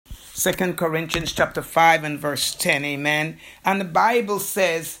2 Corinthians chapter 5 and verse 10. Amen. And the Bible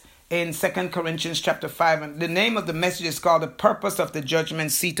says in 2 Corinthians chapter 5, and the name of the message is called The Purpose of the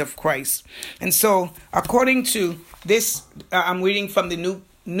Judgment Seat of Christ. And so, according to this, I'm reading from the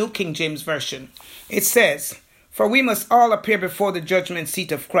New King James Version. It says, "For we must all appear before the judgment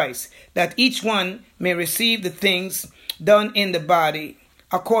seat of Christ, that each one may receive the things done in the body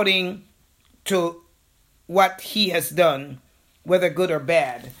according to what he has done, whether good or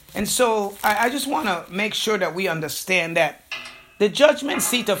bad." And so I just want to make sure that we understand that the judgment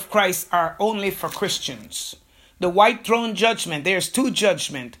seat of Christ are only for Christians. The white throne judgment, there's two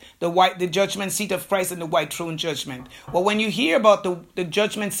judgment, the judgment seat of Christ and the white throne judgment. Well, when you hear about the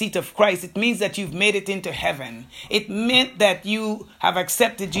judgment seat of Christ, it means that you've made it into heaven. It meant that you have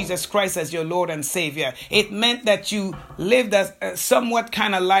accepted Jesus Christ as your Lord and Savior. It meant that you lived a somewhat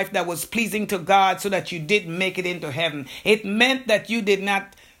kind of life that was pleasing to God so that you did make it into heaven. It meant that you did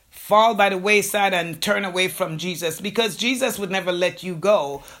not fall by the wayside and turn away from Jesus, because Jesus would never let you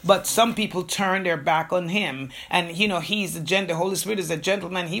go. But some people turn their back on him. And, the Holy Spirit is a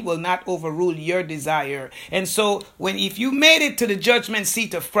gentleman. He will not overrule your desire. And so if you made it to the judgment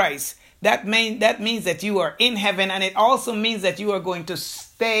seat of Christ, that means that you are in heaven. And it also means that you are going to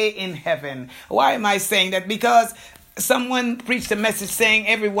stay in heaven. Why am I saying that? Because someone preached a message saying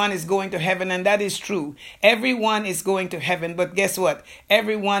everyone is going to heaven, and that is true. Everyone is going to heaven, but guess what?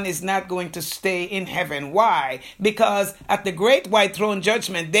 Everyone is not going to stay in heaven. Why? Because at the great white throne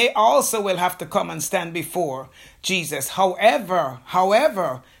judgment, they also will have to come and stand before Jesus. However,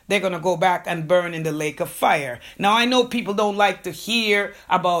 they're going to go back and burn in the lake of fire. Now, I know people don't like to hear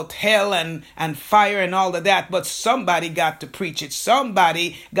about hell and fire and all of that, but somebody got to preach it.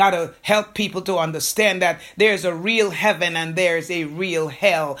 Somebody got to help people to understand that there's a real heaven and there's a real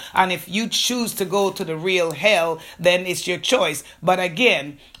hell. And if you choose to go to the real hell, then it's your choice. But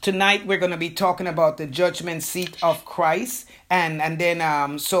again, tonight we're going to be talking about the judgment seat of Christ, and then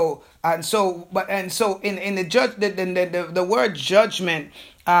in the word judgment,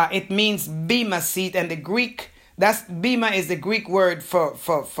 it means bema seat, and the Greek, that's bema is the Greek word for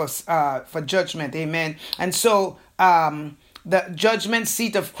judgment. Amen. And so the judgment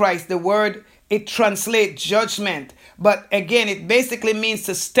seat of Christ, the word, it translates judgment, but again it basically means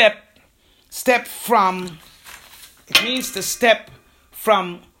to step from. It means to step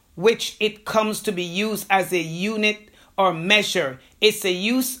from which it comes to be used as a unit or measure. It's a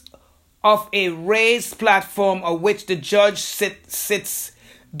use of a raised platform on which the judge sits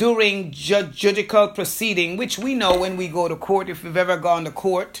during judicial proceeding, which we know when we go to court. If you've ever gone to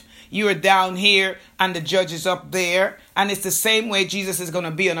court, you are down here and the judge is up there. And it's the same way Jesus is going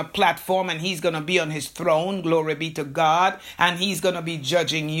to be on a platform, and he's going to be on his throne. Glory be to God. And he's going to be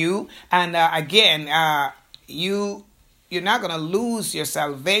judging you. And you're not going to lose your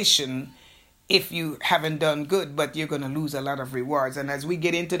salvation if you haven't done good, but you're going to lose a lot of rewards. And as we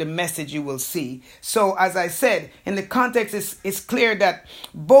get into the message, you will see. So as I said, in the context, it's clear that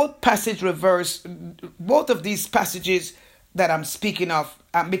both of these passages that I'm speaking of,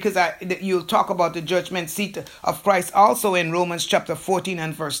 because you'll talk about the judgment seat of Christ also in Romans chapter 14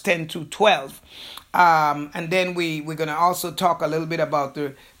 and verse 10 to 12. And then we're going to also talk a little bit about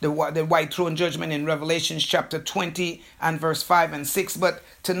the white throne judgment in Revelation chapter 20 and verse 5 and 6. But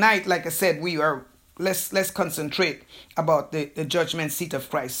tonight, like I said, let's concentrate about the judgment seat of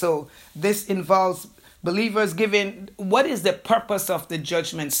Christ. So this involves believers giving. What is the purpose of the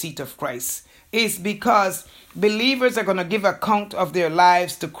judgment seat of Christ? Is because believers are going to give account of their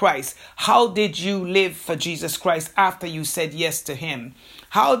lives to Christ. How did you live for Jesus Christ after you said yes to him?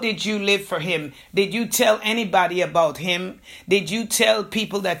 How did you live for him? Did you tell anybody about him? Did you tell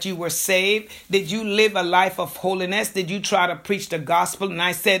people that you were saved? Did you live a life of holiness? Did you try to preach the gospel?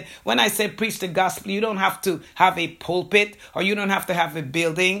 And when I said preach the gospel, you don't have to have a pulpit or you don't have to have a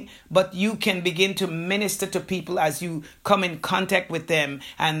building, but you can begin to minister to people as you come in contact with them.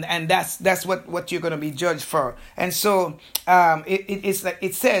 And that's what you're going to be judged for. And so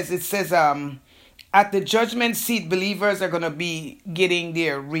it says, at the judgment seat, believers are going to be getting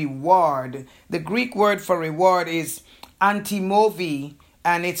their reward. The Greek word for reward is antimovi,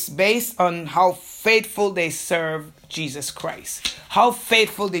 and it's based on how faithful they serve Jesus Christ. How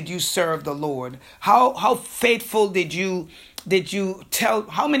faithful did you serve the Lord? How faithful did you did you tell,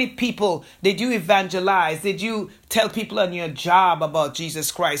 how many people did you evangelize? Did you tell people on your job about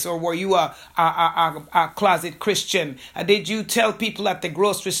Jesus Christ? Or were you a closet Christian? Did you tell people at the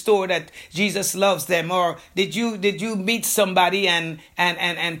grocery store that Jesus loves them? Or did you meet somebody and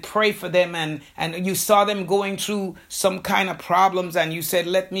pray for them, and you saw them going through some kind of problems and you said,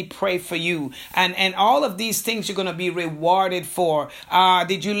 let me pray for you? And all of these things you're going to be rewarded for.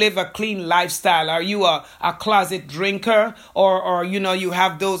 Did you live a clean lifestyle? Are you a closet drinker? Or you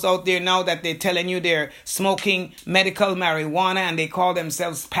have those out there now that they're telling you they're smoking medical marijuana and they call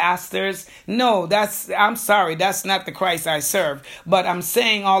themselves pastors. No, I'm sorry, that's not the Christ I serve. But I'm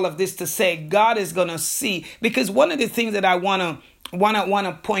saying all of this to say God is going to see, because one of the things that I want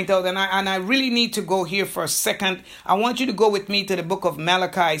to point out, and I really need to go here for a second. I want you to go with me to the book of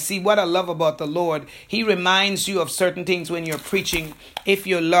Malachi. See what I love about the Lord. He reminds you of certain things when you're preaching, if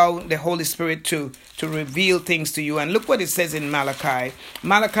you allow the Holy Spirit to reveal things to you. And look what it says in Malachi.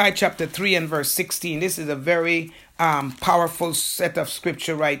 Malachi chapter 3 and verse 16. This is a very powerful set of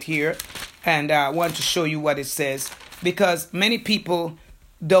scripture right here. And I want to show you what it says, because many people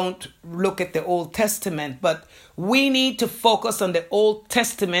don't look at the Old Testament, but we need to focus on the Old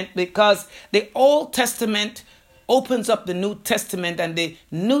Testament, because the Old Testament opens up the New Testament, and the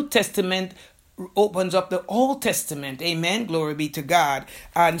New Testament opens up the Old Testament. Amen. Glory be to God.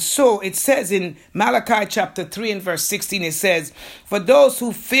 And so it says in Malachi chapter 3 and verse 16, it says, for those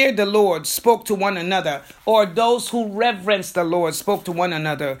who feared the Lord spoke to one another, or those who reverenced the Lord spoke to one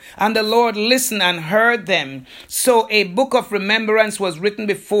another, and the Lord listened and heard them. So a book of remembrance was written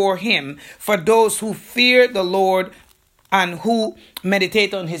before him for those who fear the Lord and who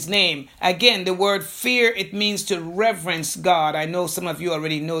meditate on his name. Again, the word fear, it means to reverence God. I know some of you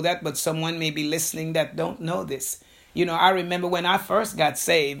already know that, but someone may be listening that don't know this. I remember when I first got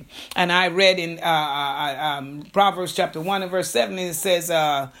saved, and I read in Proverbs chapter 1 and verse 7, and it says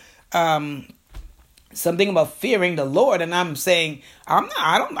something about fearing the Lord, and I'm saying I'm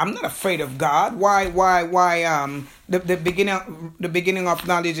not afraid of God. Why? The beginning of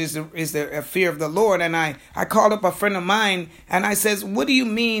knowledge is the fear of the Lord. And I called up a friend of mine, and I says, what do you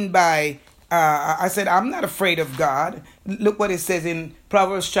mean by? I said, I'm not afraid of God. Look what it says in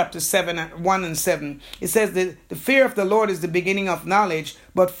Proverbs chapter 7, 1 and 7. It says that the fear of the Lord is the beginning of knowledge,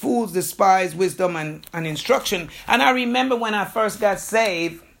 but fools despise wisdom and instruction. And I remember when I first got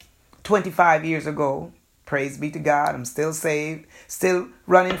saved 25 years ago. Praise be to God. I'm still saved, still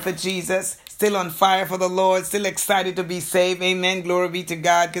running for Jesus, still on fire for the Lord, still excited to be saved. Amen. Glory be to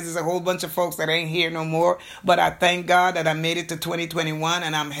God, because there's a whole bunch of folks that ain't here no more. But I thank God that I made it to 2021,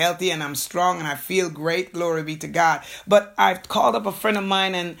 and I'm healthy and I'm strong and I feel great. Glory be to God. But I called up a friend of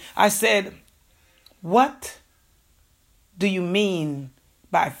mine and I said, what do you mean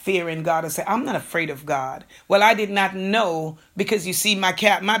by fearing God? I said, I'm not afraid of God. Well, I did not know, because you see, my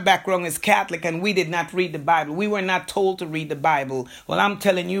background is Catholic, and we did not read the Bible. We were not told to read the Bible. Well, I'm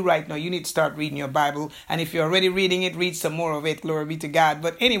telling you right now, you need to start reading your Bible. And if you're already reading it, read some more of it. Glory be to God.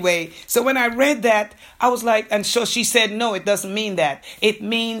 But anyway, so when I read that, I was like, and so she said, no, it doesn't mean that. It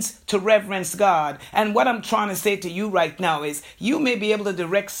means to reverence God. And what I'm trying to say to you right now is, you may be able to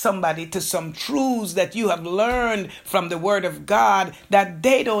direct somebody to some truths that you have learned from the Word of God that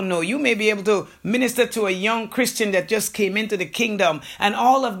they don't know. You may be able to minister to a young Christian that just came into the kingdom, and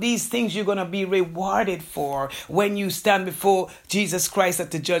all of these things you're going to be rewarded for when you stand before Jesus Christ at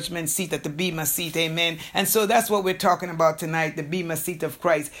the judgment seat, at the bema seat. Amen. And so that's what we're talking about tonight, the bema seat of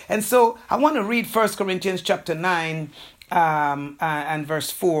Christ. And so I want to read 1 Corinthians chapter 9 and verse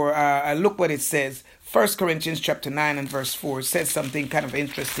 4. Look what it says. 1 Corinthians chapter 9 and verse 4. It says something kind of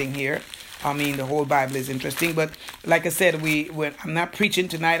interesting here. I mean, the whole Bible is interesting, but like I said, I'm not preaching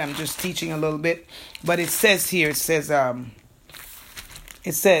tonight. I'm just teaching a little bit. But it says here, it says,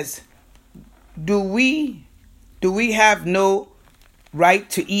 do we have no right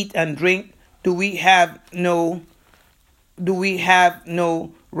to eat and drink? Do we have no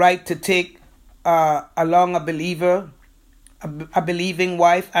right to take along a believer, a believing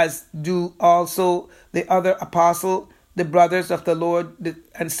wife, as do also the other apostle, the brothers of the Lord,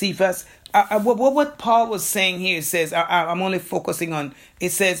 and Cephas? What Paul was saying here, it says, I'm only focusing on, it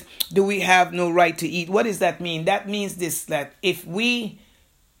says, do we have no right to eat? What does that mean? That means this, that if we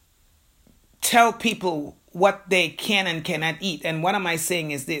tell people what they can and cannot eat, and what am I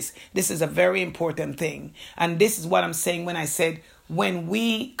saying is this is a very important thing. And this is what I'm saying when I said, when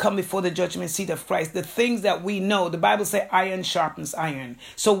we come before the judgment seat of Christ, the things that we know, the Bible says iron sharpens iron.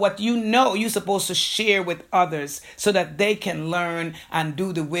 So what you know, you're supposed to share with others so that they can learn and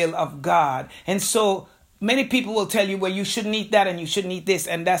do the will of God. And so many people will tell you, well, you shouldn't eat that and you shouldn't eat this.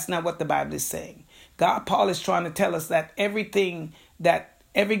 And that's not what the Bible is saying. Paul is trying to tell us that every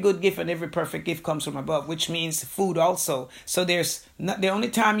good gift and every perfect gift comes from above, which means food also. So there's the only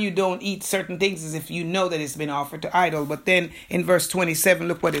time you don't eat certain things is if you know that it's been offered to idol. But then in verse 27,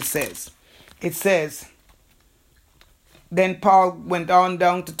 look what it says. It says, then Paul went on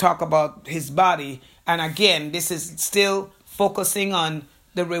down to talk about his body. And again, this is still focusing on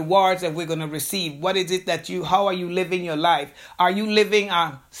the rewards that we're going to receive. What is it how are you living your life? Are you living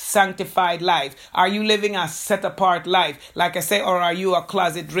a sanctified life? Are you living a set apart life? Like I say, or are you a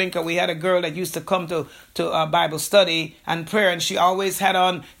closet drinker? We had a girl that used to come to a Bible study and prayer, and she always had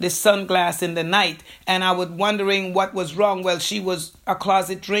on this sunglass in the night. And I was wondering what was wrong. Well, she was a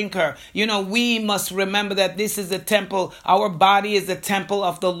closet drinker. We must remember that this is a temple. Our body is the temple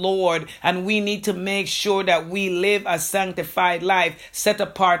of the Lord, and we need to make sure that we live a sanctified life, set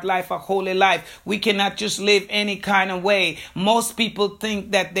apart life, a holy life. We cannot just live any kind of way. Most people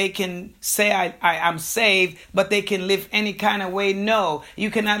think that they can say I'm saved, but they can live any kind of way. No, you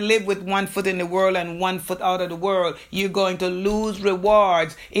cannot live with one foot in the world and one foot out of the world. You're going to lose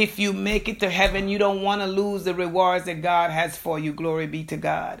rewards. If you make it to heaven, you don't want to lose the rewards that God has for you. Glory be to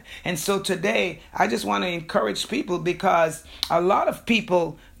God. And so today, I just want to encourage people, because a lot of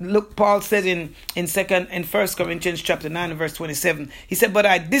people, look, Paul says in 1 Corinthians chapter 9 and verse 27, he said, but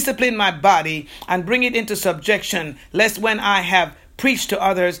I discipline my body and bring it into subjection, lest when I have preached to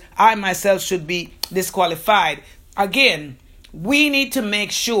others, I myself should be disqualified. Again, we need to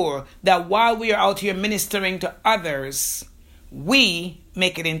make sure that while we are out here ministering to others, we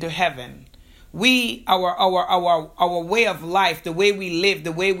make it into heaven. Our way of life, the way we live,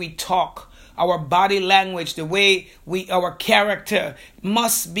 the way we talk, our body language, the way our character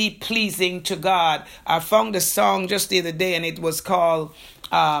must be pleasing to God. I found a song just the other day, and it was called,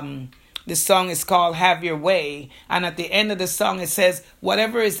 the song is called Have Your Way. And at the end of the song, it says,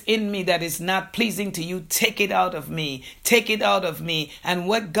 whatever is in me that is not pleasing to you, take it out of me. Take it out of me. And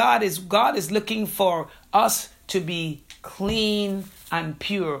what God is looking for us to be clean and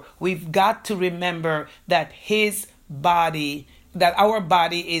pure. We've got to remember that our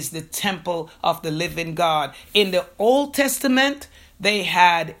body is the temple of the living God. In the Old Testament, they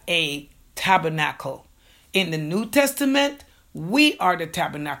had a tabernacle. In the New Testament, we are the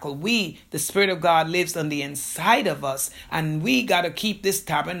tabernacle. The Spirit of God lives on the inside of us, and we got to keep this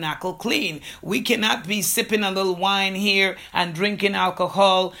tabernacle clean. We cannot be sipping a little wine here and drinking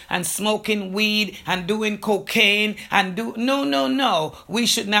alcohol and smoking weed and doing cocaine no. We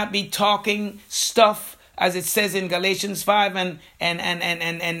should not be talking stuff, as it says in Galatians 5 and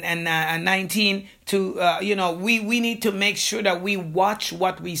 19, we need to make sure that we watch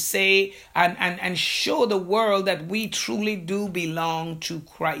what we say and show the world that we truly do belong to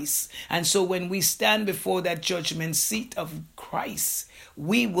Christ. And so when we stand before that judgment seat of Christ,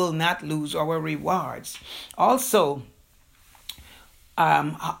 we will not lose our rewards. Also,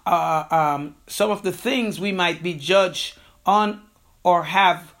 some of the things we might be judged on or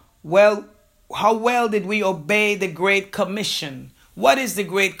have, how well did we obey the Great Commission? What is the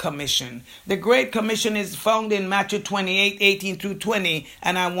Great Commission? The Great Commission is found in Matthew 28:18-20,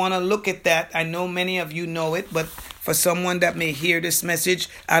 and I want to look at that. I know many of you know it, but for someone that may hear this message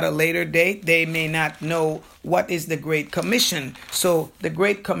at a later date, they may not know what is the Great Commission. So the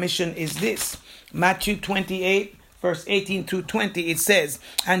Great Commission is this. Matthew 28, verse 18-20, it says,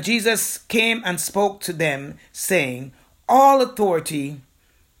 and Jesus came and spoke to them, saying, all authority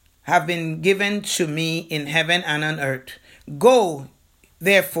have been given to me in heaven and on earth. Go,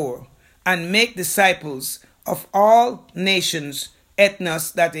 therefore, and make disciples of all nations,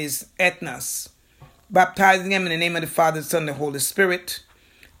 ethnos, that is ethnos, baptizing them in the name of the Father, the Son, and the Holy Spirit,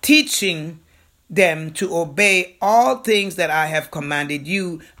 teaching them to obey all things that I have commanded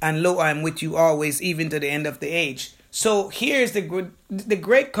you, and lo, I am with you always, even to the end of the age. So here's the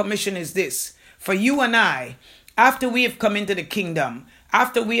Great Commission is this. For you and I, after we have come into the kingdom,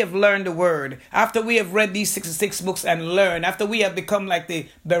 after we have learned the word, after we have read these 66 books and learned, after we have become like the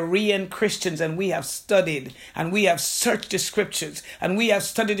Berean Christians and we have studied and we have searched the scriptures and we have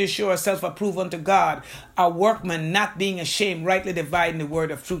studied to show ourselves approved unto God, a workman not being ashamed, rightly dividing the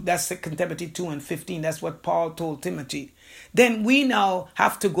word of truth. That's 2 Timothy 2:15. That's what Paul told Timothy. Then we now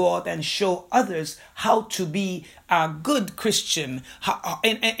have to go out and show others how to be a good Christian.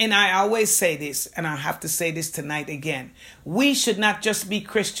 And I always say this, and I have to say this tonight again. We should not just be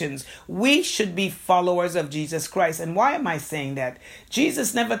Christians. We should be followers of Jesus Christ. And why am I saying that?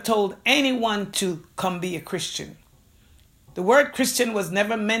 Jesus never told anyone to come be a Christian. The word Christian was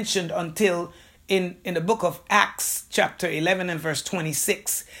never mentioned until in the book of Acts, chapter 11 and verse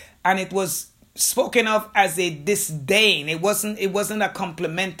 26. And it was spoken of as a disdain. It wasn't a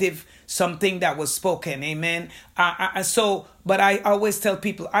complimentive something that was spoken. Amen. But I always tell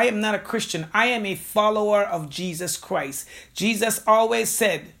people, I am not a Christian. I am a follower of Jesus Christ. Jesus always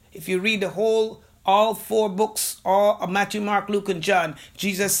said, if you read all 4 books, all Matthew, Mark, Luke, and John,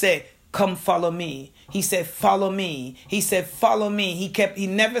 Jesus said, come follow me. He said, follow me. He said, follow me. He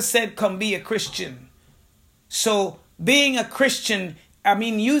never said, come be a Christian. So being a Christian,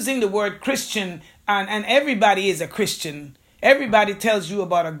 using the word Christian, and everybody is a Christian. Everybody tells you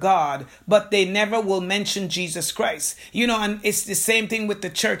about a God, but they never will mention Jesus Christ. And it's the same thing with the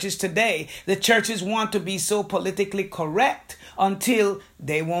churches today. The churches want to be so politically correct until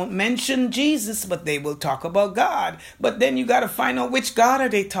they won't mention Jesus, but they will talk about God. But then you got to find out which God are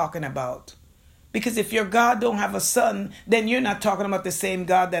they talking about. Because if your God don't have a son, then you're not talking about the same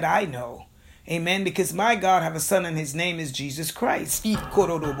God that I know. Amen. Because my God have a son and his name is Jesus Christ.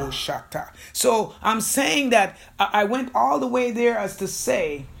 So I'm saying that I went all the way there as to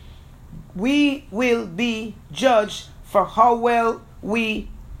say we will be judged for how well we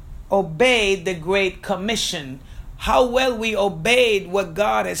obeyed the Great Commission. How well we obeyed what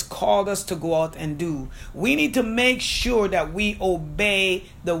God has called us to go out and do. We need to make sure that we obey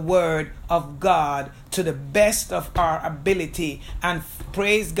the word of God to the best of our ability. And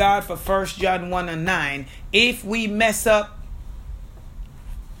praise God for 1 John 1:9. If we mess up,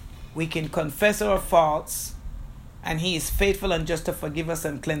 we can confess our faults, and he is faithful and just to forgive us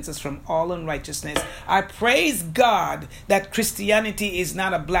and cleanse us from all unrighteousness. I praise God that Christianity is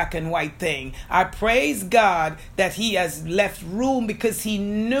not a black and white thing. I praise God that he has left room because he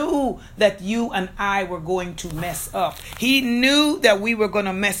knew that you and I were going to mess up. He knew that we were going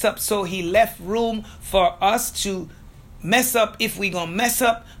to mess up, so he left room for us to mess up if we're going to mess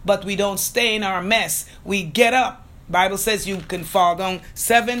up, but we don't stay in our mess. We get up. Bible says you can fall down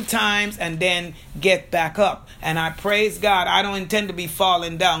 7 times and then get back up. And I praise God. I don't intend to be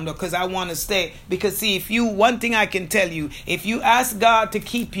falling down because I want to stay. Because see, one thing I can tell you, if you ask God to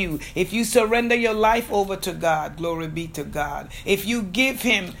keep you, if you surrender your life over to God, glory be to God. If you give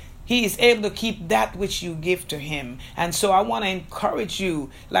him, he is able to keep that which you give to him. And so I want to encourage you.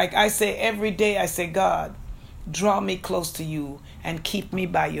 Like I say every day, I say, God, draw me close to you and keep me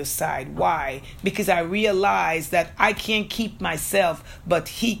by your side. Why? Because I realize that I can't keep myself, but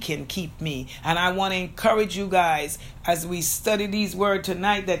he can keep me. And I want to encourage you guys as we study these words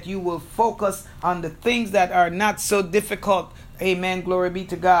tonight that you will focus on the things that are not so difficult. Amen. Glory be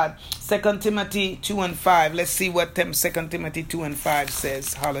to God. 2 Timothy 2:5. Let's see what 2 Timothy 2:5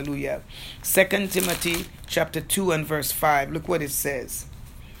 says. Hallelujah. 2 Timothy chapter 2 and verse 5. Look what it says.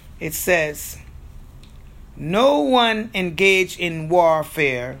 It says, no one engaged in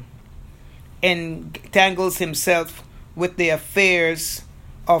warfare entangles himself with the affairs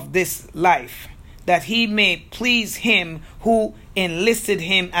of this life, that he may please him who enlisted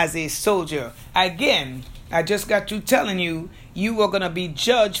him as a soldier. Again, I just got through telling you, you are going to be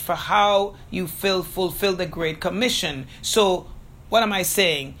judged for how you fulfill the Great Commission. So, what am I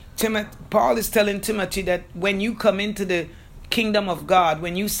saying? Paul is telling Timothy that when you come into the kingdom of God,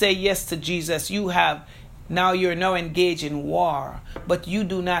 when you say yes to Jesus, you're now engaged in war, but you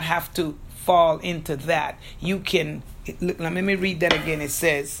do not have to fall into that. You can, let me read that again. It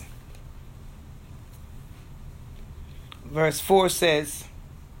says, verse 4 says,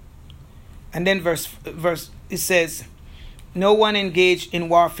 and then verse it says, no one engaged in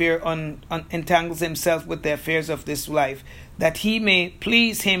warfare entangles himself with the affairs of this life, that he may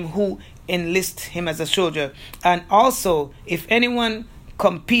please him who enlists him as a soldier. And also, if anyone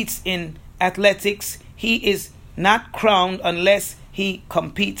competes in athletics, he is not crowned unless he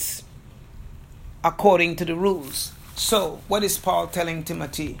competes according to the rules. So, what is Paul telling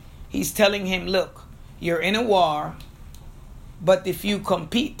Timothy? He's telling him, look, you're in a war, but if you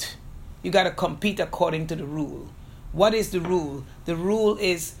compete, you got to compete according to the rule. What is the rule? The rule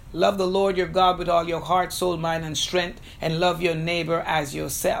is love the Lord your God with all your heart, soul, mind, and strength, and love your neighbor as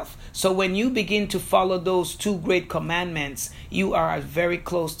yourself. So when you begin to follow those 2 great commandments, you are very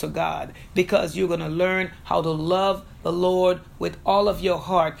close to God, because you're going to learn how to love the Lord with all of your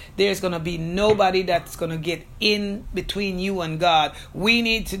heart. There's going to be nobody that's going to get in between you and God.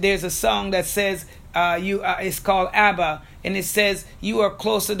 There's a song that says, it's called Abba, and it says, you are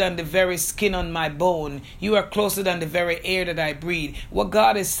closer than the very skin on my bone. You are closer than the very air that I breathe. What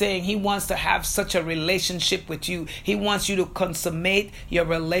God is saying, he wants to have such a relationship with you. He wants you to consummate your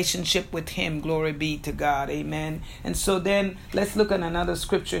relationship with him. Glory be to God. Amen. And so then let's look at another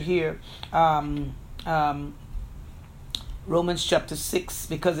scripture here. Romans chapter 6,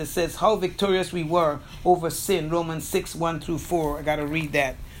 because it says how victorious we were over sin. Romans 6, 1 through 4. I got to read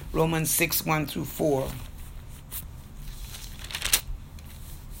that. Romans 6, 1 through 4.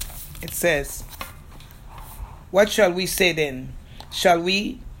 It says, "What shall we say then? Shall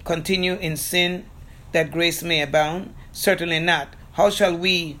we continue in sin that grace may abound? Certainly not. How shall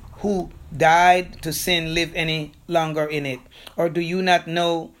we who died to sin live any longer in it? Or do you not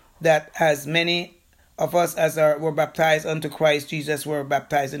know that as many of us as were baptized unto Christ Jesus were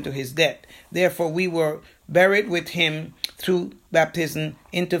baptized into his death? Therefore we were buried with him through baptism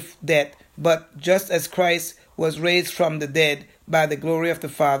into death. But just as Christ was raised from the dead by the glory of the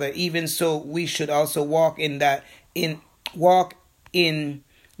Father, even so we should also walk in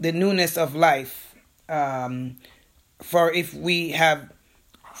the newness of life. For if we have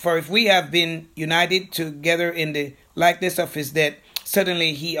been united together in the likeness of his death,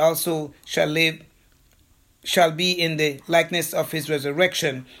 certainly he also shall be in the likeness of his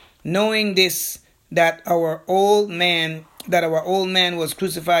resurrection, knowing this, that our old man was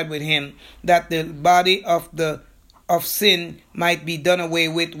crucified with him, that the body of sin might be done away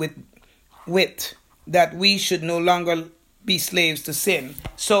with, that we should no longer be slaves to sin."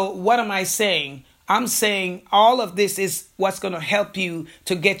 So what am I saying? I'm saying all of this is what's going to help you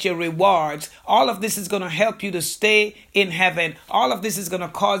to get your rewards. All of this is going to help you to stay in heaven. All of this is going to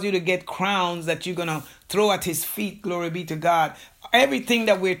cause you to get crowns that you're going to throw at his feet. Glory be to God. Everything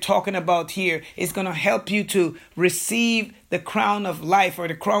that we're talking about here is going to help you to receive the crown of life or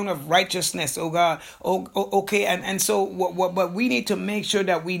the crown of righteousness, oh God. Okay, and so but we need to make sure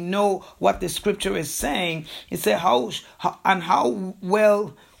that we know what the scripture is saying. It says how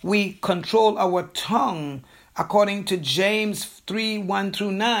well we control our tongue. According to James 3, 1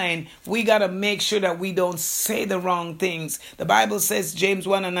 through 9, we got to make sure that we don't say the wrong things. The Bible says, James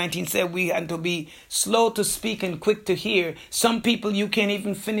 1 and 19 said we have to be slow to speak and quick to hear. Some people, you can't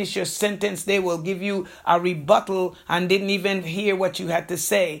even finish your sentence. They will give you a rebuttal and didn't even hear what you had to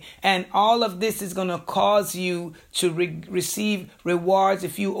say. And all of this is going to cause you to receive rewards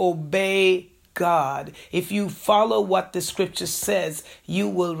if you obey God. If you follow what the scripture says, you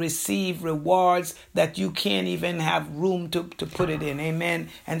will receive rewards that you can't even have room to put it in. Amen.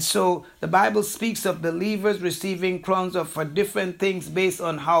 And so the Bible speaks of believers receiving crowns for different things based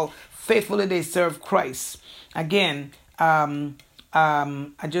on how faithfully they serve Christ. Again, I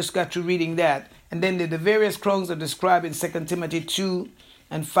just got to reading that. And then the various crowns are described in 2 Timothy 2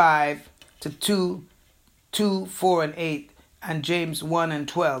 and 5 to 2, 4 and 8, and James 1 and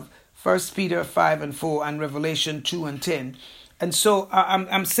 12. 1 Peter 5 and 4, and Revelation 2 and 10. And so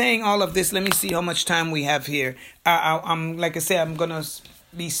I'm saying all of this. Let me see how much time we have here. I'm like I said, I'm going to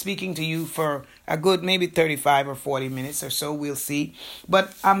be speaking to you for a good maybe 35 or 40 minutes or so. We'll see.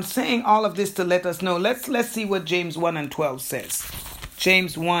 But I'm saying all of this to let us know. Let's see what James 1 and 12 says.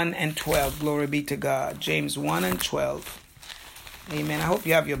 James 1 and 12. Glory be to God. James 1 and 12. Amen. I hope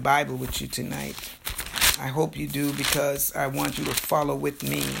you have your Bible with you tonight. I hope you do, because I want you to follow with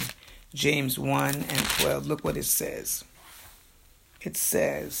me. James 1 and 12. Look what it says. It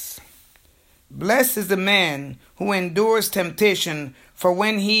says, "Blessed is the man who endures temptation, for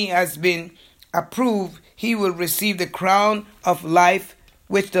when he has been approved, he will receive the crown of life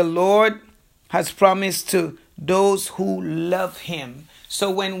which the Lord has promised to those who love him." So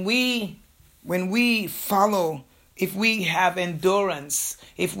when we follow, if we have endurance,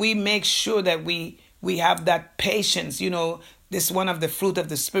 if we make sure that we have that patience, this is one of the fruit of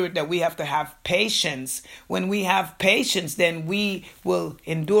the Spirit, that we have to have patience. When we have patience, then we will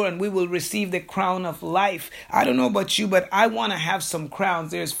endure and we will receive the crown of life. I don't know about you, but I want to have some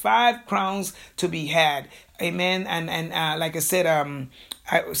crowns. There's 5 crowns to be had. Amen. And like I said,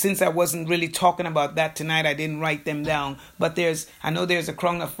 since I wasn't really talking about that tonight, I didn't write them down. But I know there's a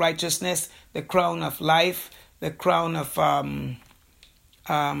crown of righteousness, the crown of life, the crown of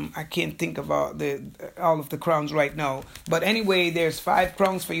I can't think of all of the crowns right now. But anyway, there's 5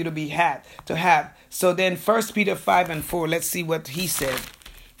 crowns for you to have. So then 1 Peter 5 and 4, let's see what he said.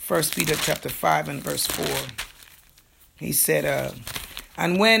 1 Peter chapter 5 and verse 4. He said,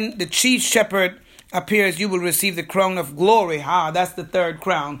 "And when the chief shepherd appears, you will receive the crown of glory." That's the 3rd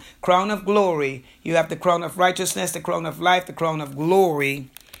crown. Crown of glory. You have the crown of righteousness, the crown of life, the crown of glory.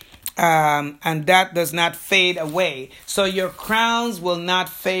 And that does not fade away. So your crowns will not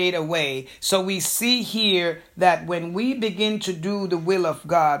fade away. So we see here that when we begin to do the will of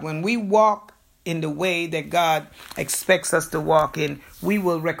God, when we walk in the way that God expects us to walk in, we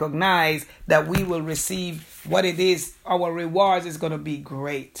will recognize that we will receive what it is. Our rewards is going to be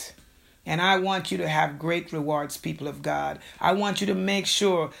great. And I want you to have great rewards, people of God. I want you to make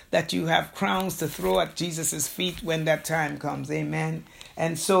sure that you have crowns to throw at Jesus' feet when that time comes. Amen.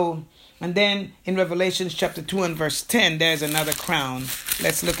 And so And then in Revelation chapter 2 and verse 10, there's another crown.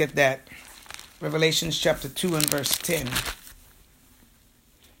 Let's look at that. Revelation chapter 2 and verse 10.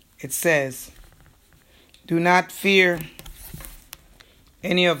 It says, "Do not fear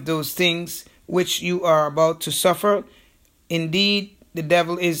any of those things which you are about to suffer. Indeed, the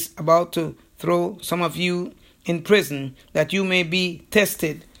devil is about to throw some of you in prison, that you may be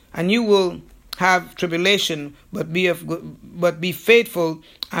tested, and you will have tribulation, but be faithful,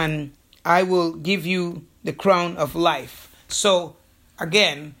 and I will give you the crown of life." So,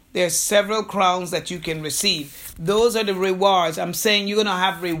 again, there's several crowns that you can receive. Those are the rewards. I'm saying you're going to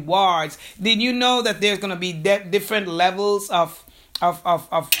have rewards. Did you know that there's going to be different levels of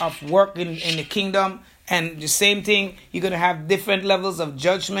work in the kingdom? And the same thing, you're going to have different levels of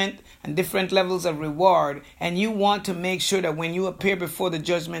judgment and different levels of reward. And you want to make sure that when you appear before the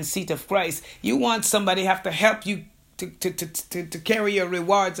judgment seat of Christ, you want somebody have to help you to carry your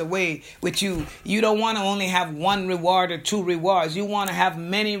rewards away with you. You don't want to only have one reward or two rewards. You want to have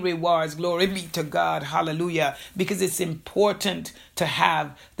many rewards. Glory be to God. Hallelujah. Because it's important to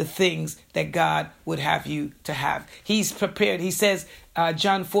have the things that God would have you to have. He's prepared. He says,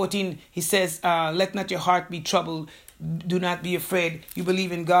 John 14, he says, "Let not your heart be troubled. Do not be afraid. You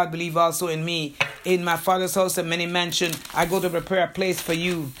believe in God, believe also in me. In my Father's house are many mansions. I go to prepare a place for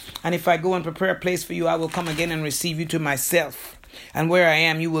you. And if I go and prepare a place for you, I will come again and receive you to myself. And where I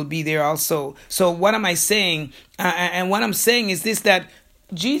am, you will be there also." So what am I saying? And what I'm saying is this, that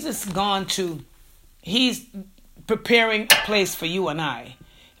Jesus he's preparing a place for you and I.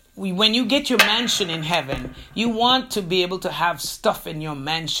 When you get your mansion in heaven, you want to be able to have stuff in your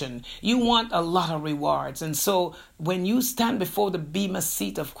mansion. You want a lot of rewards. And so when you stand before the bema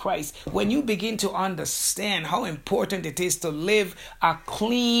seat of Christ, when you begin to understand how important it is to live a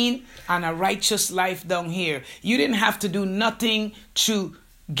clean and a righteous life down here, you didn't have to do nothing to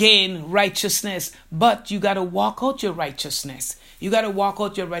gain righteousness, but you got to walk out your righteousness. You got to walk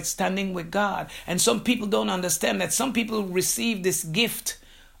out your right standing with God. And some people don't understand that. Some people receive this gift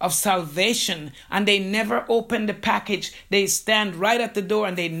of salvation and they never open the package. They stand right at the door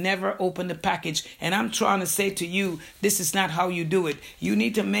and they never open the package. And I'm trying to say to you, this is not how you do it. You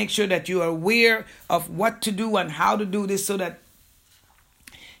need to make sure that you are aware of what to do and how to do this so that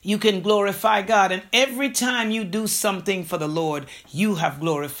you can glorify God. And every time you do something for the Lord, you have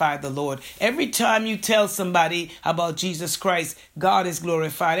glorified the Lord. Every time you tell somebody about Jesus Christ, God is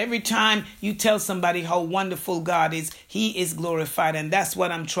glorified. Every time you tell somebody how wonderful God is, He is glorified. And that's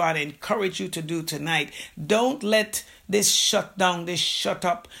what I'm trying to encourage you to do tonight. Don't let this shut down, this shut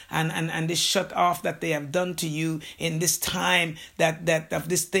up, and this shut off that they have done to you in this time that of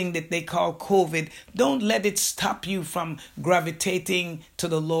this thing that they call COVID. Don't let it stop you from gravitating to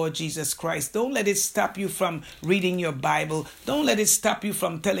the Lord Jesus Christ. Don't let it stop you from reading your Bible. Don't let it stop you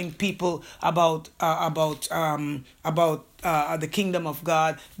from telling people about the kingdom of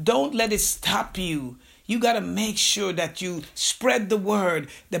God. Don't let it stop you. You got to make sure that you spread the word.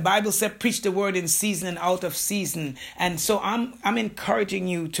 The Bible said, preach the word in season and out of season. And so I'm encouraging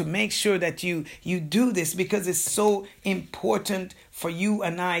you to make sure that you do this, because it's so important for you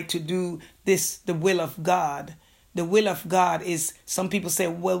and I to do this, the will of God. The will of God is, some people say,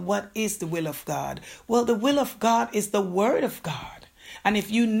 well, what is the will of God? Well, the will of God is the word of God. And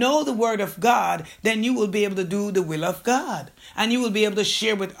if you know the word of God, then you will be able to do the will of God. And you will be able to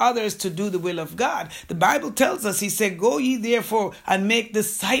share with others to do the will of God. The Bible tells us, He said, go ye therefore and make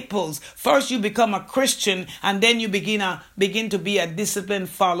disciples. First you become a Christian, and then you begin to be a disciplined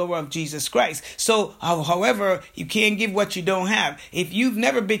follower of Jesus Christ. So, however, you can't give what you don't have. If you've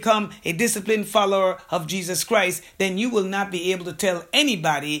never become a disciplined follower of Jesus Christ, then you will not be able to tell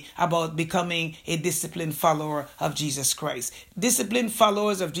anybody about becoming a disciplined follower of Jesus Christ. Disciplined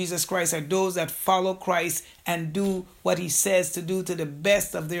followers of Jesus Christ are those that follow Christ and do what He says to do to the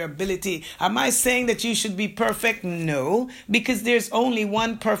best of their ability. Am I saying that you should be perfect? No, because there's only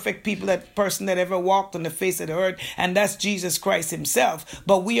one perfect person that ever walked on the face of the earth, and that's Jesus Christ Himself.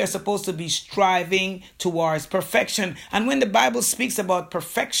 But we are supposed to be striving towards perfection. And when the Bible speaks about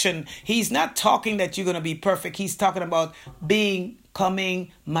perfection, He's not talking that you're going to be perfect. He's talking about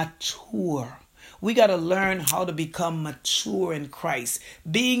becoming mature. We got to learn how to become mature in Christ.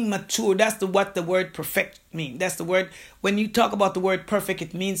 Being mature, that's what the word perfect means. That's the word, when you talk about the word perfect,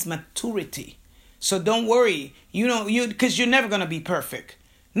 it means maturity. So don't worry, because you're never going to be perfect.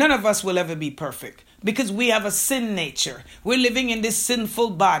 None of us will ever be perfect, because we have a sin nature. We're living in this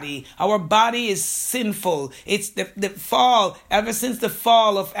sinful body. Our body is sinful. It's the fall. Ever since the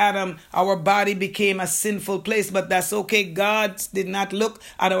fall of Adam, our body became a sinful place. But that's okay. God did not look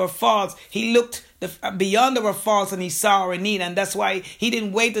at our faults. He looked beyond our faults, and he saw our need. And that's why he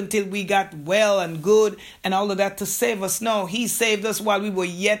didn't wait until we got well and good and all of that to save us. No, he saved us while we were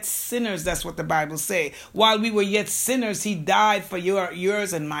yet sinners. That's what the Bible says. While we were yet sinners, he died for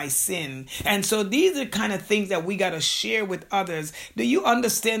yours and my sin. And so these are kind of things that we got to share with others. Do you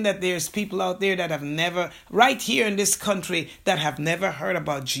understand that there's people out there that have never, right here in this country, that have never heard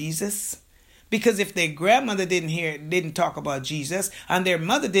about Jesus? Because if their grandmother didn't talk about Jesus, and their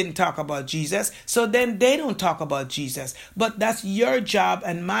mother didn't talk about Jesus, so then they don't talk about Jesus. But that's your job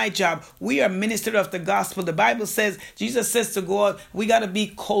and my job. We are ministers of the gospel. The Bible says, Jesus says to go out, we got to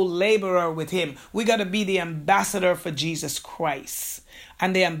be co-laborer with him. We got to be the ambassador for Jesus Christ.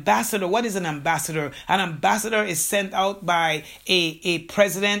 And the ambassador, what is an ambassador? An ambassador is sent out by a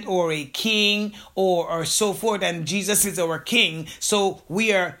president or a king or so forth. And Jesus is our king. So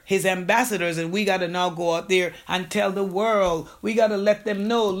we are his ambassadors, and we got to now go out there and tell the world. We got to let them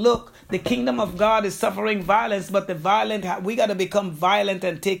know, look, the kingdom of God is suffering violence, but the violent, we got to become violent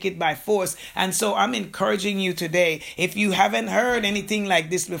and take it by force. And so I'm encouraging you today. If you haven't heard anything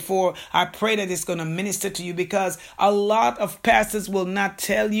like this before, I pray that it's going to minister to you, because a lot of pastors will not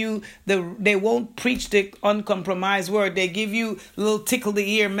tell you, they won't preach the uncompromised word. They give you little tickle the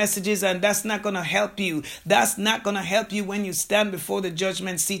ear messages, and that's not going to help you. That's not going to help you when you stand before the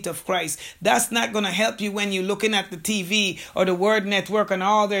judgment seat of Christ. That's not going to help you when you're looking at the TV or the Word Network, and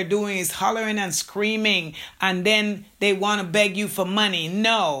all they're doing is hollering and screaming, and then they want to beg you for money.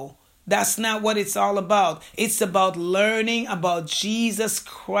 No. That's not what it's all about. It's about learning about Jesus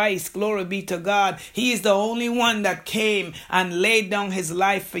Christ. Glory be to God. He is the only one that came and laid down his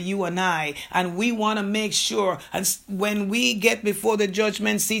life for you and I. And we want to make sure, and when we get before the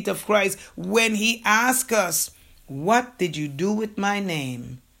judgment seat of Christ, when he asks us, what did you do with my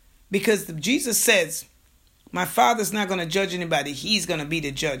name? Because Jesus says, my Father's not going to judge anybody. He's going to be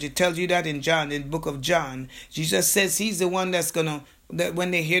the judge. It tells you that in the book of John. Jesus says he's the one that's going to, that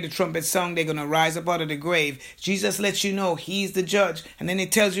when they hear the trumpet song, they're going to rise up out of the grave. Jesus lets you know he's the judge. And then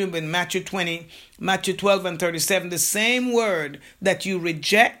it tells you in Matthew 12 and 37, the same word that you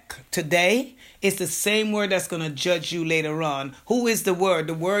reject today is the same word that's going to judge you later on. Who is the word?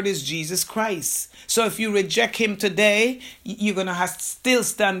 The word is Jesus Christ. So if you reject him today, you're going to have to still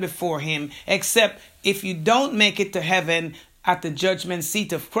stand before him. Except if you don't make it to heaven at the judgment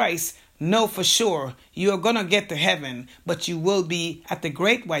seat of Christ, know for sure you're going to get to heaven, but you will be at the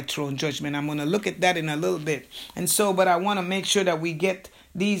great white throne judgment. I'm going to look at that in a little bit. And so, but I want to make sure that we get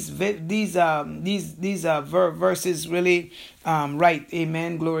these verses really right.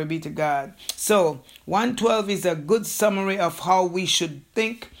 Amen. Glory be to God. So 112 is a good summary of how we should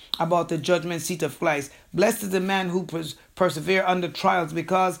think about the judgment seat of Christ. Blessed is the man who persevere under trials,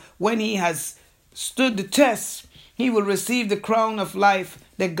 because when he has stood the test, he will receive the crown of life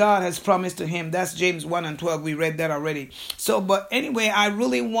that God has promised to him. That's James 1 and 12. We read that already. So, but anyway, I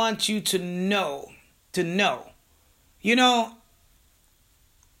really want you to know. You know,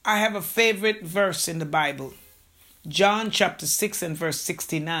 I have a favorite verse in the Bible. John chapter 6 and verse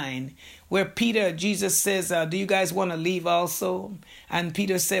 69, where Jesus says, do you guys want to leave also? And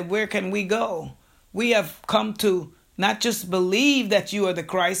Peter said, where can we go? We have come to not just believe that you are the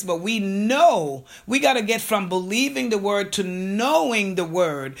Christ, but we know. We got to get from believing the word to knowing the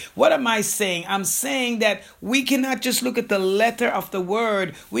word. What am I saying? I'm saying that we cannot just look at the letter of the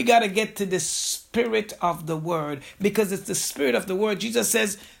word. We got to get to the spirit of the word, because it's the spirit of the word. Jesus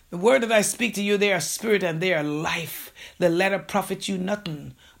says, the word that I speak to you, they are spirit and they are life. The letter profits you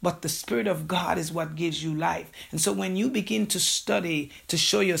nothing, but the Spirit of God is what gives you life. And so when you begin to study to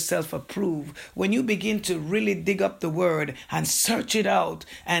show yourself approved, when you begin to really dig up the word and search it out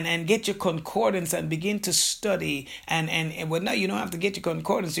and get your concordance and begin to study, and well, now you don't have to get your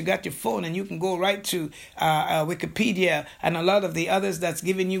concordance. You got your phone and you can go right to Wikipedia and a lot of the others that's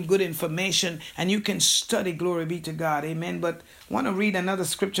giving you good information, and you can study. Glory be to God. Amen. But I want to read another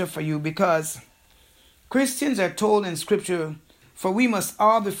scripture for you, because Christians are told in scripture, for we must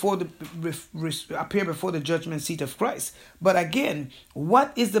all appear before the judgment seat of Christ. But again,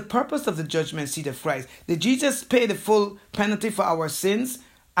 what is the purpose of the judgment seat of Christ? Did Jesus pay the full penalty for our sins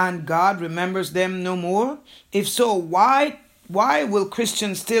and God remembers them no more? If so, why will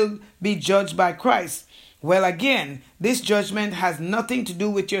Christians still be judged by Christ? Well, again, this judgment has nothing to do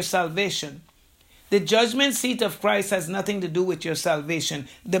with your salvation. The judgment seat of Christ has nothing to do with your salvation.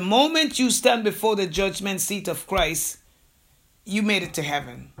 The moment you stand before the judgment seat of Christ, you made it to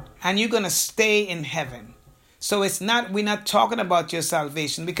heaven, and you're going to stay in heaven. So we're not talking about your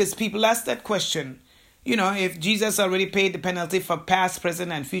salvation, because people ask that question. If Jesus already paid the penalty for past,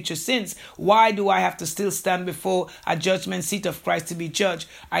 present, and future sins, why do I have to still stand before a judgment seat of Christ to be judged?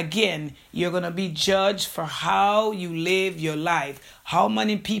 Again, you're going to be judged for how you live your life. How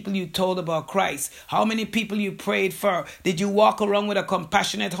many people you told about Christ? How many people you prayed for? Did you walk around with a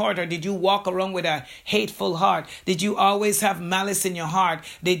compassionate heart, or did you walk around with a hateful heart? Did you always have malice in your heart?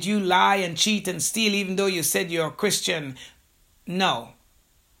 Did you lie and cheat and steal even though you said you're a Christian? No,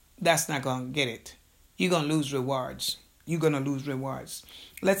 that's not going to get it. You're going to lose rewards. You're going to lose rewards.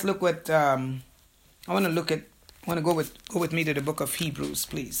 Let's look at, I want to go with me to the book of Hebrews,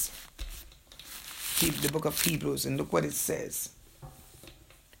 please. The book of Hebrews, and look what it says.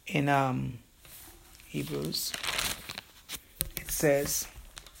 In Hebrews, it says,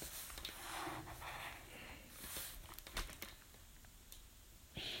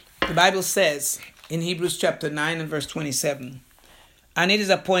 the Bible says in Hebrews chapter 9 and verse 27, and it is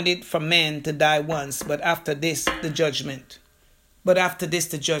appointed for men to die once, but after this the judgment.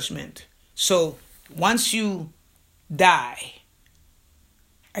 So once you die,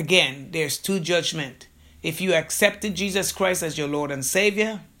 again, there's two judgments. If you accepted Jesus Christ as your Lord and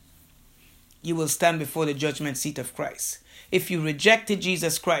Savior, you will stand before the judgment seat of Christ. If you rejected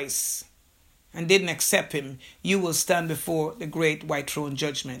Jesus Christ and didn't accept him, you will stand before the great white throne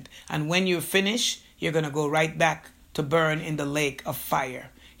judgment. And when you're finished, you're going to go right back to burn in the lake of fire.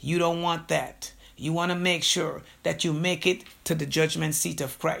 You don't want that. You want to make sure that you make it to the judgment seat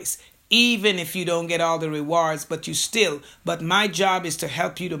of Christ. Even if you don't get all the rewards, but my job is to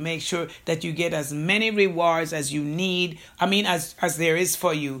help you to make sure that you get as many rewards as you need. As there is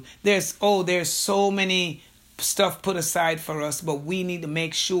for you. There's so many stuff put aside for us, but we need to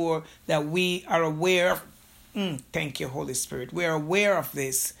make sure that we are aware of. Thank you, Holy Spirit. We're aware of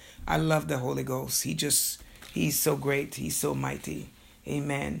this. I love the Holy Ghost. He's so great. He's so mighty.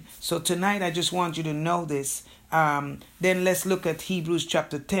 Amen. So tonight, I just want you to know this. Then let's look at Hebrews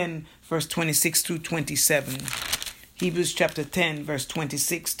chapter 10, verse 26 through 27. Hebrews chapter 10, verse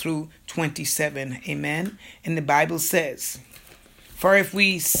 26 through 27. Amen. And the Bible says, for if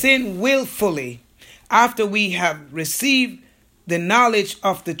we sin willfully after we have received the knowledge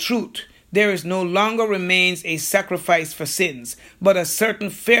of the truth, there is no longer remains a sacrifice for sins, but a certain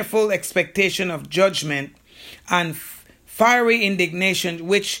fearful expectation of judgment and fiery indignation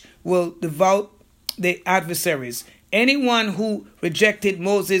which will devour the adversaries. Anyone who rejected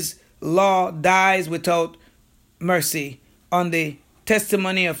Moses' law dies without mercy on the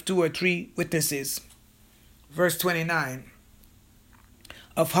testimony of 2 or 3 witnesses. Verse 29.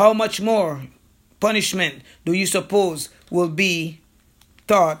 Of how much more punishment do you suppose will be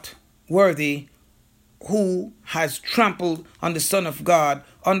thought worthy who has trampled on the Son of God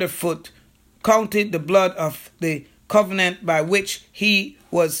underfoot, counted the blood of the covenant by which he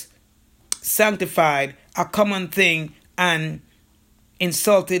was sanctified a common thing, and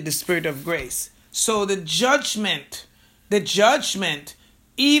insulted the Spirit of grace. So the judgment. What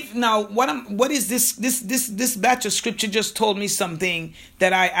is this batch of scripture just told me something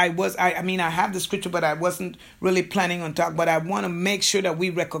that I have the scripture, but I wasn't really planning on talking. But I want to make sure that we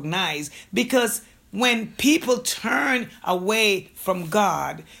recognize, because when people turn away from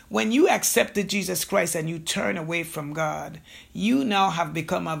God, when you accepted Jesus Christ and you turn away from God, you now have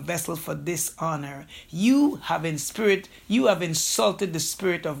become a vessel for dishonor. You have insulted the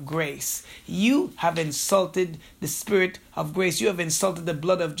Spirit of grace. You have insulted the Spirit of grace. You have insulted the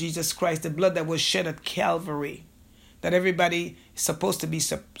blood of Jesus Christ, the blood that was shed at Calvary, that everybody is supposed to be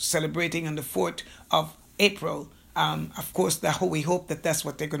celebrating on the 4th of April. Of course, we hope that that's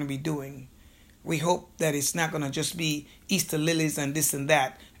what they're going to be doing. We hope that it's not going to just be Easter lilies and this and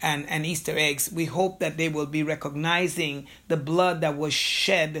that and Easter eggs. We hope that they will be recognizing the blood that was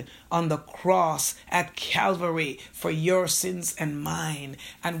shed on the cross at Calvary for your sins and mine.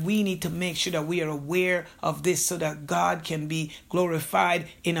 And we need to make sure that we are aware of this so that God can be glorified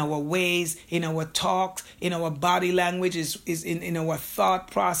in our ways, in our talks, in our body language, in our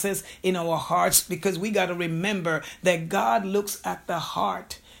thought process, in our hearts, because we got to remember that God looks at the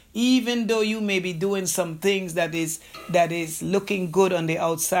heart. Even though you may be doing some things that is looking good on the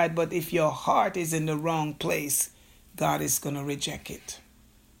outside, but if your heart is in the wrong place, God is going to reject it.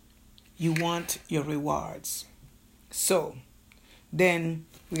 You want your rewards. So then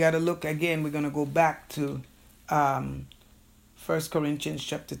we got to look again. We're going to go back to 1 Corinthians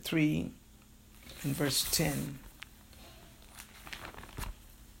chapter 3 and verse 10.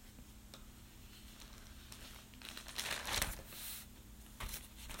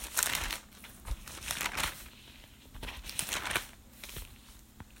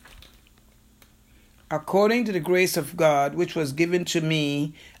 According to the grace of God, which was given to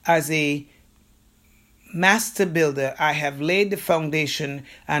me as a master builder, I have laid the foundation,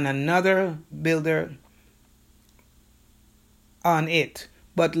 and another builder on it.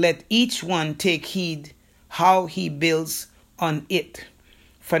 But let each one take heed how he builds on it.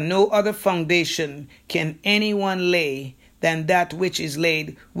 For no other foundation can anyone lay than that which is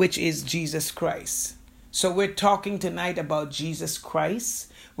laid, which is Jesus Christ. So we're talking tonight about Jesus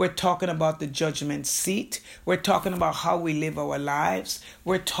Christ. We're talking about the judgment seat. We're talking about how we live our lives.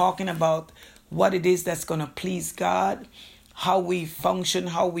 We're talking about what it is that's going to please God, how we function,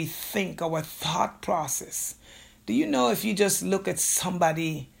 how we think, our thought process. Do you know if you just look at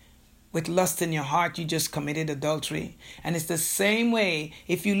somebody with lust in your heart, you just committed adultery? And it's the same way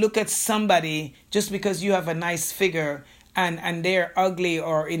if you look at somebody just because you have a nice figure and they're ugly,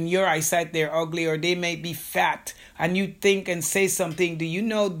 or in your eyesight they're ugly, or they may be fat, and you think and say something, do you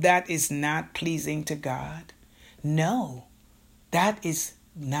know that is not pleasing to God? No, that is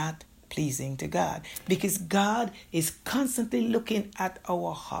not pleasing to God, because God is constantly looking at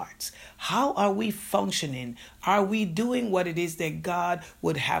our hearts. How are we functioning? Are we doing what it is that God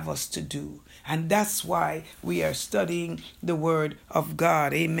would have us to do? And that's why we are studying the word of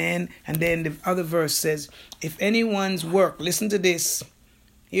God. Amen. And then the other verse says, if anyone's work, listen to this.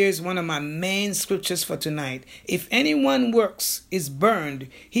 Here's one of my main scriptures for tonight. If anyone works is burned,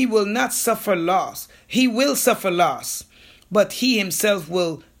 he will not suffer loss. He will suffer loss, but he himself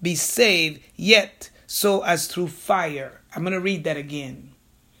will be saved, yet so as through fire. I'm going to read that again.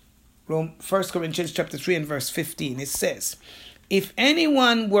 1 Corinthians chapter 3 and verse 15. It says, if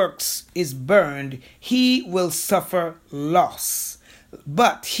anyone works is burned, he will suffer loss,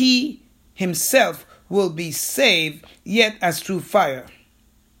 but he himself will be saved, yet as through fire.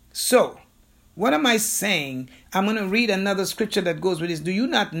 So, what am I saying? I'm going to read another scripture that goes with this. Do you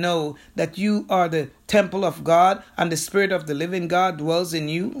not know that you are the temple of God and the Spirit of the living God dwells in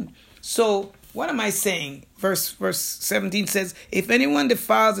you? So, what am I saying? Verse 17 says, if anyone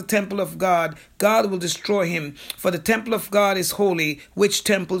defiles the temple of God, God will destroy him. For the temple of God is holy, which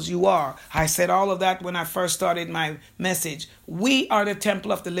temples you are. I said all of that when I first started my message. We are the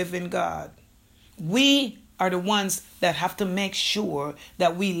temple of the living God. We are the ones that have to make sure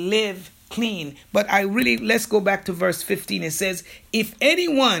that we live clean. But let's go back to verse 15. It says, if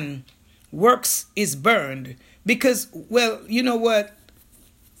anyone works is burned, because, well, you know what?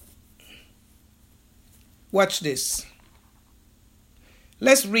 Watch this.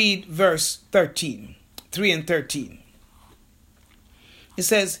 Let's read verse 13, 3 and 13. It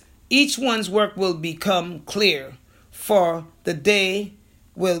says, each one's work will become clear, for the day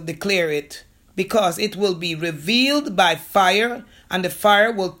will declare it, because it will be revealed by fire, and the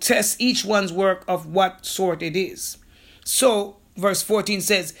fire will test each one's work of what sort it is. So, verse 14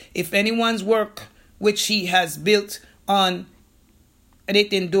 says, if anyone's work which he has built on and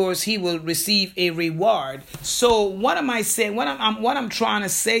it endures, he will receive a reward. So, what am I saying? What I'm trying to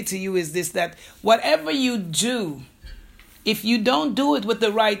say to you is this, that whatever you do, if you don't do it with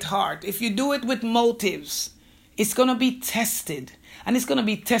the right heart, if you do it with motives, it's going to be tested. And it's going to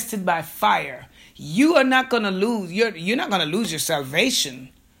be tested by fire. You are not going to lose. You're not going to lose your salvation,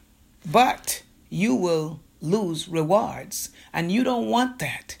 but you will lose rewards. And you don't want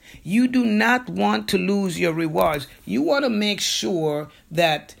that. You do not want to lose your rewards. You want to make sure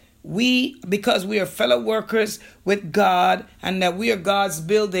that because we are fellow workers with God and that we are God's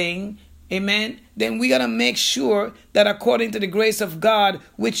building, amen, then we got to make sure that according to the grace of God,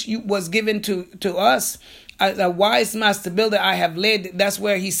 which was given to us, as a wise master builder, I have laid, that's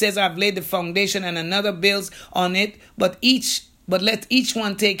where he says, I've laid the foundation and another builds on it, but let each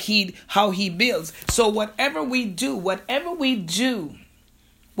one take heed how he builds. So whatever we do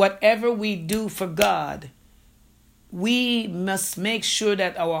for God, we must make sure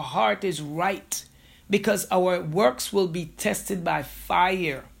that our heart is right, because our works will be tested by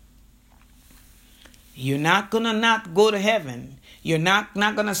fire. You're not going to not go to heaven. You're not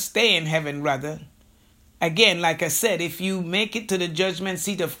going to stay in heaven, rather. Again, like I said, if you make it to the judgment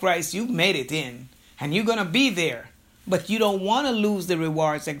seat of Christ, you've made it in. And you're going to be there. But you don't want to lose the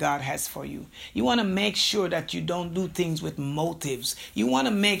rewards that God has for you. You want to make sure that you don't do things with motives. You want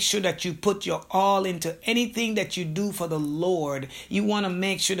to make sure that you put your all into anything that you do for the Lord. You want to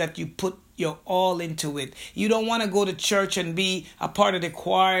make sure that you put your all into it. You don't want to go to church and be a part of the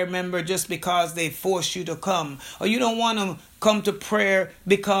choir member just because they force you to come. Or you don't want to come to prayer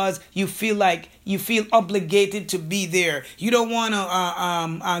because you feel obligated to be there. You don't want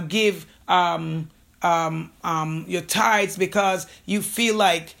to give your tithes because you feel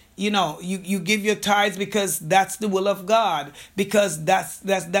like you give your tithes because that's the will of God, because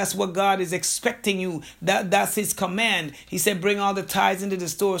that's what God is expecting you. That's his command. He said, bring all the tithes into the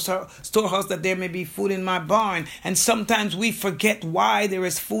storehouse that there may be food in my barn. And sometimes we forget why there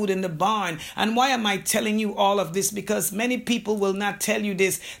is food in the barn. And why am I telling you all of this? Because many people will not tell you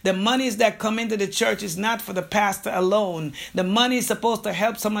this. The monies that come into the church is not for the pastor alone. The money is supposed to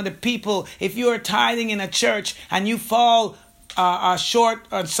help some of the people. If you are tithing in a church and you fall short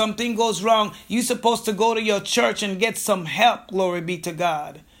or something goes wrong, you're supposed to go to your church and get some help. Glory be to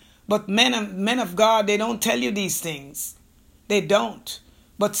God. But men of God, they don't tell you these things. They don't.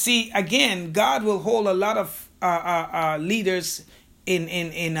 But see, again, God will hold a lot of leaders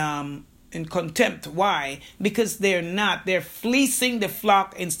in contempt. Why? Because they're fleecing the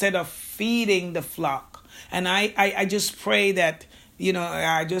flock instead of feeding the flock. And I just pray that,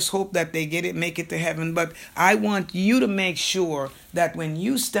 I just hope that they make it to heaven. But I want you to make sure that when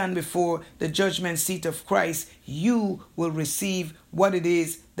you stand before the judgment seat of Christ, you will receive what it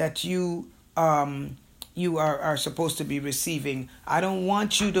is that you are supposed to be receiving. I don't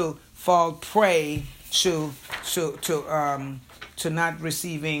want you to fall prey to not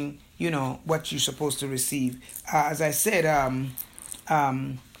receiving, what you're supposed to receive. As I said,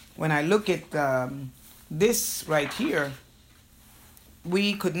 when I look at this right here,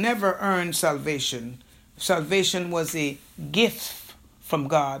 we could never earn salvation. Salvation was a gift from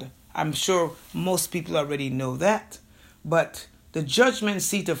God. I'm sure most people already know that. But the judgment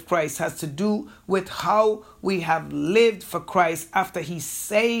seat of Christ has to do with how we have lived for Christ after he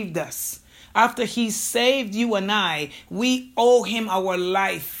saved us. After he saved you and I, we owe him our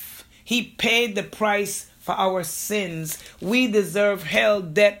life. He paid the price for our sins. We deserve hell,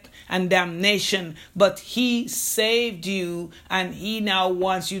 death, and damnation, but he saved you and he now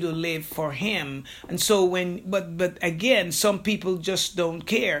wants you to live for him. And so but again, some people just don't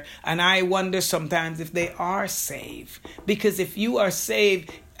care. And I wonder sometimes if they are saved, because if you are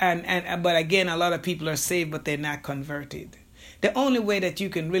saved but again, a lot of people are saved, but they're not converted. The only way that you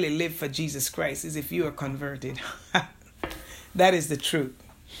can really live for Jesus Christ is if you are converted. That is the truth.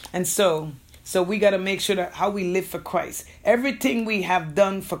 And so we got to make sure that how we live for Christ, everything we have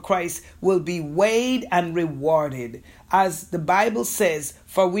done for Christ will be weighed and rewarded. As the Bible says,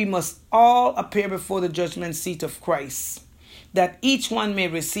 for we must all appear before the judgment seat of Christ, that each one may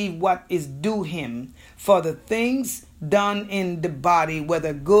receive what is due him for the things done in the body,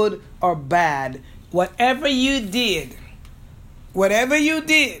 whether good or bad. Whatever you did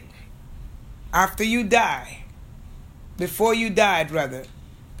after you die, before you died rather,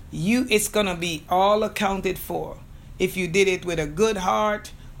 it's going to be all accounted for. If you did it with a good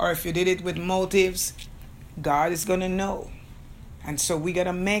heart or if you did it with motives, God is going to know. And so we got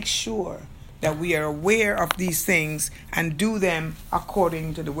to make sure that we are aware of these things and do them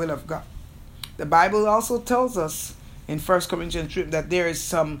according to the will of God. The Bible also tells us in 1 Corinthians 3 that there is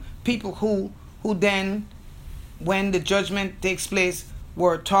some people who then, when the judgment takes place,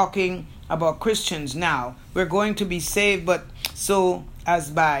 were talking about Christians. Now, we're going to be saved, but so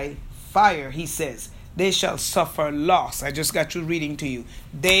as by fire, he says, they shall suffer loss. I just got through reading to you.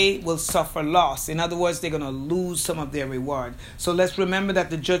 They will suffer loss. In other words, they're going to lose some of their reward. So let's remember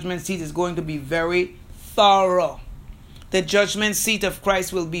that the judgment seat is going to be very thorough. The judgment seat of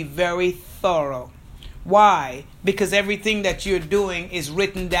Christ will be very thorough. Why? Because everything that you're doing is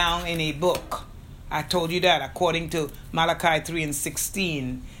written down in a book. I told you that according to Malachi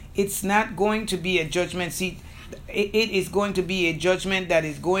 3:16. It's not going to be a judgment seat. It is going to be a judgment that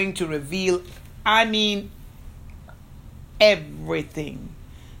is going to reveal, everything.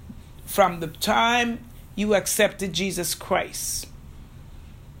 From the time you accepted Jesus Christ,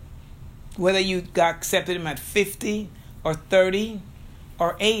 whether you accepted him at 50 or 30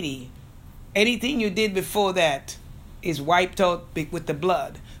 or 80, anything you did before that is wiped out with the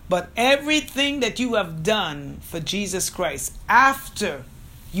blood. But everything that you have done for Jesus Christ after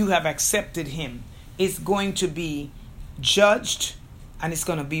you have accepted him is going to be judged, and it's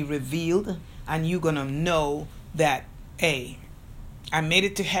going to be revealed, and you're going to know that, hey, I made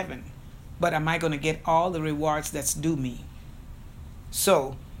it to heaven, but am I going to get all the rewards that's due me?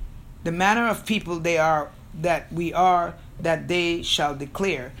 So the manner of people that they shall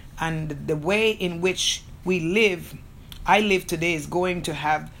declare, and the way in which I live today is going to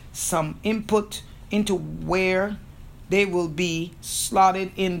have some input into where they will be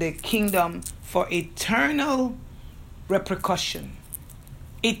slotted in the kingdom for eternal repercussion.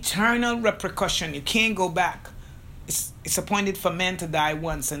 Eternal repercussion. You can't go back. It's appointed for man to die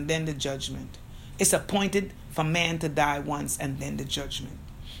once and then the judgment. It's appointed for man to die once and then the judgment.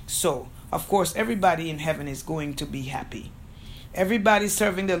 So, of course, everybody in heaven is going to be happy. Everybody's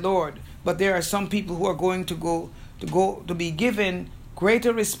serving the Lord, but there are some people who are going to be given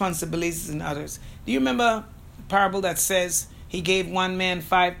greater responsibilities than others. Do you remember the parable that says he gave one man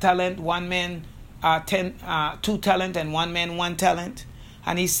 5 talent, one man 2 talent, and one man 1 talent?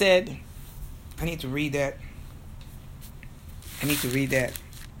 And he said, I need to read that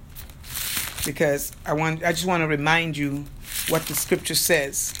because I just want to remind you what the scripture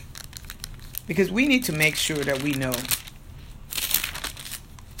says, because we need to make sure that we know.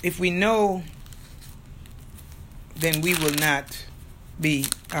 If we know, then we will not be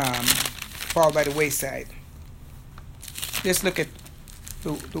fall by the wayside. Just look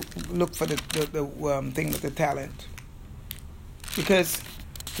for the thing with the talent, because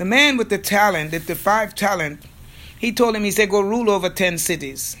the man with the talent, the 5 talent, he told him, he said, go rule over 10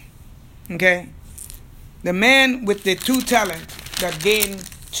 cities. Okay? The man with the 2 talent that gained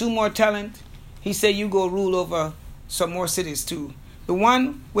 2 more talent, he said, you go rule over some more cities too. The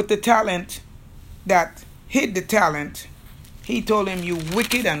one with the talent that hid the talent, he told him, you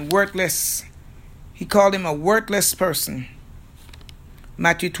wicked and worthless. He called him a worthless person.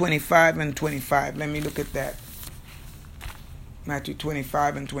 Matthew 25 and 25. Let me look at that. Matthew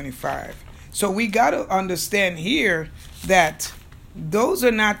 25 and 25. So we got to understand here that those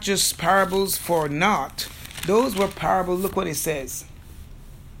are not just parables for naught. Those were parables. Look what it says.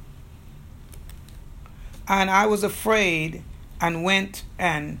 And I was afraid and went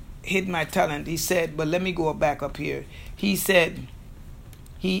and hid my talent. He said, but let me go back up here. He said,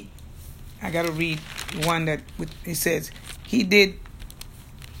 I got to read one that he says, he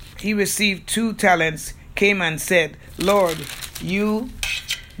received 2 talents, came and said, Lord, you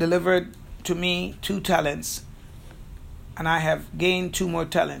delivered to me 2 talents, and I have gained 2 more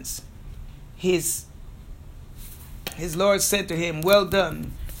talents. His Lord said to him, well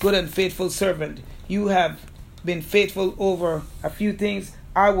done, good and faithful servant. You have been faithful over a few things.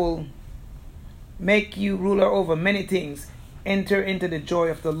 I will make you ruler over many things. Enter into the joy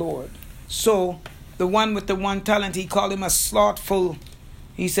of the Lord. So the one with the 1 talent, he called him a slothful,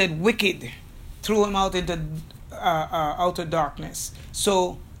 he said wicked, threw him out into outer darkness.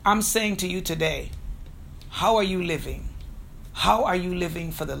 So I'm saying to you today, how are you living? How are you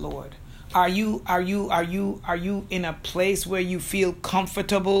living for the Lord? Are you in a place where you feel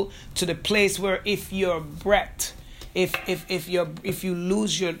comfortable, to the place where if your breath, if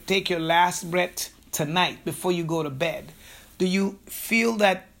you take your last breath tonight before you go to bed, do you feel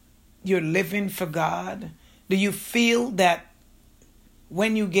that you're living for God? Do you feel that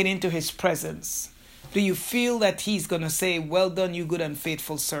when you get into his presence, do you feel that he's going to say, well done, you good and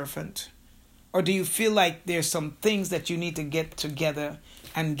faithful servant? Or do you feel like there's some things that you need to get together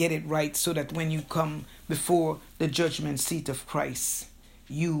and get it right so that when you come before the judgment seat of Christ,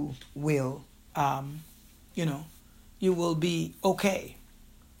 you will, you will be okay?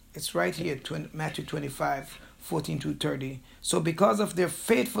 It's right here, Matthew 25, 14 to 30. So because of their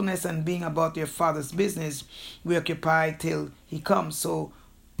faithfulness and being about their Father's business, we occupy till he comes. So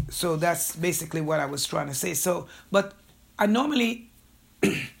that's basically what I was trying to say. So, but I normally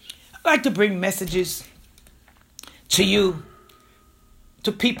like to bring messages to you,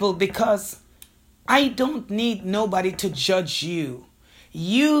 to people, because I don't need nobody to judge you.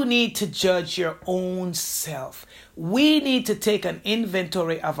 You need to judge your own self. We need to take an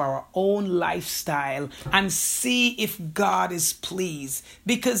inventory of our own lifestyle and see if God is pleased.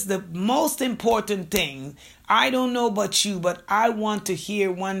 Because the most important thing, I don't know about you, but I want to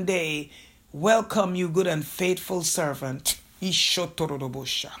hear one day, welcome you good and faithful servant.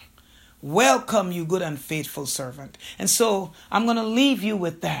 Welcome you good and faithful servant. And so I'm going to leave you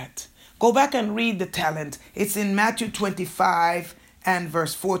with that. Go back and read the talent. It's in Matthew 25 and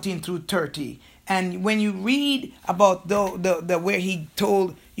verse 14 through 30. And when you read about the where he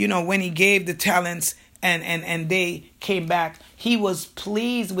told, when he gave the talents and they came back, he was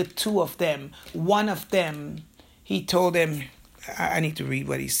pleased with 2 of them. One of them, he told them, I need to read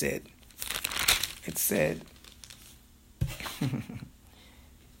what he said. It said,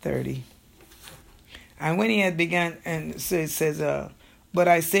 30. And when he had begun, and so it says, but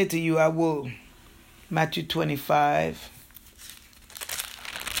I say to you, I will, Matthew 25,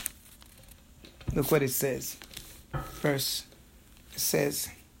 look what it says. Verse, it says,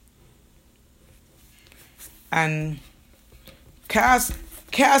 and cast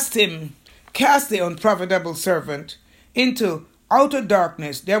the unprofitable servant into outer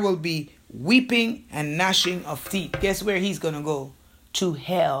darkness. There will be weeping and gnashing of teeth. Guess where he's going to go? To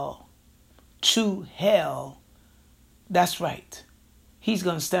hell. To hell. That's right. He's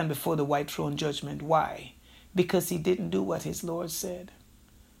going to stand before the white throne judgment. Why? Because he didn't do what his Lord said.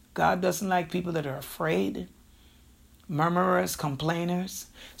 God doesn't like people that are afraid. murmurers, complainers.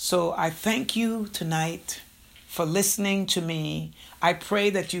 So I thank you tonight for listening to me. I pray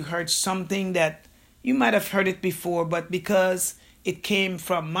that you heard something that you might have heard it before, but because it came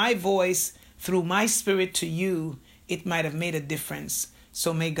from my voice through my spirit to you, it might have made a difference.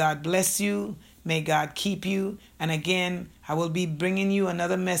 So may God bless you. May God keep you. And again, I will be bringing you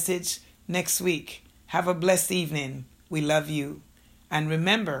another message next week. Have a blessed evening. We love you. And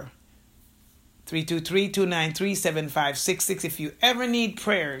remember, 323-293-7566. If you ever need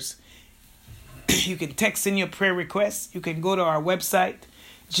prayers, you can text in your prayer requests. You can go to our website,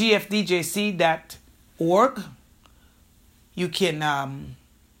 gfdjc.org. You can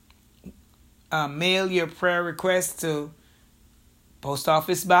mail your prayer request to Post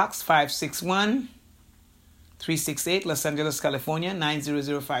Office Box 561-368, Los Angeles, California,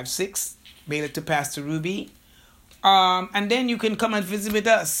 90056. Mail it to Pastor Ruby. And then you can come and visit with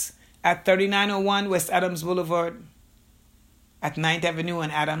us at 3901 West Adams Boulevard at 9th Avenue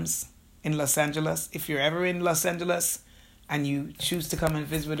and Adams in Los Angeles. If you're ever in Los Angeles and you choose to come and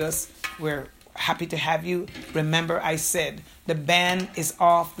visit with us, we're happy to have you. Remember, I said the ban is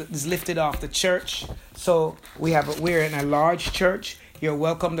lifted off the church. So we're in a large church. You're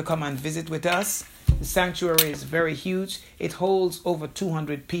welcome to come and visit with us. The sanctuary is very huge. It holds over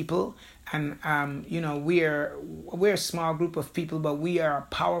 200 people. And, we're a small group of people, but we are a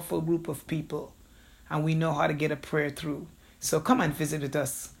powerful group of people. And we know how to get a prayer through. So come and visit with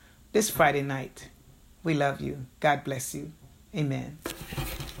us this Friday night. We love you. God bless you. Amen.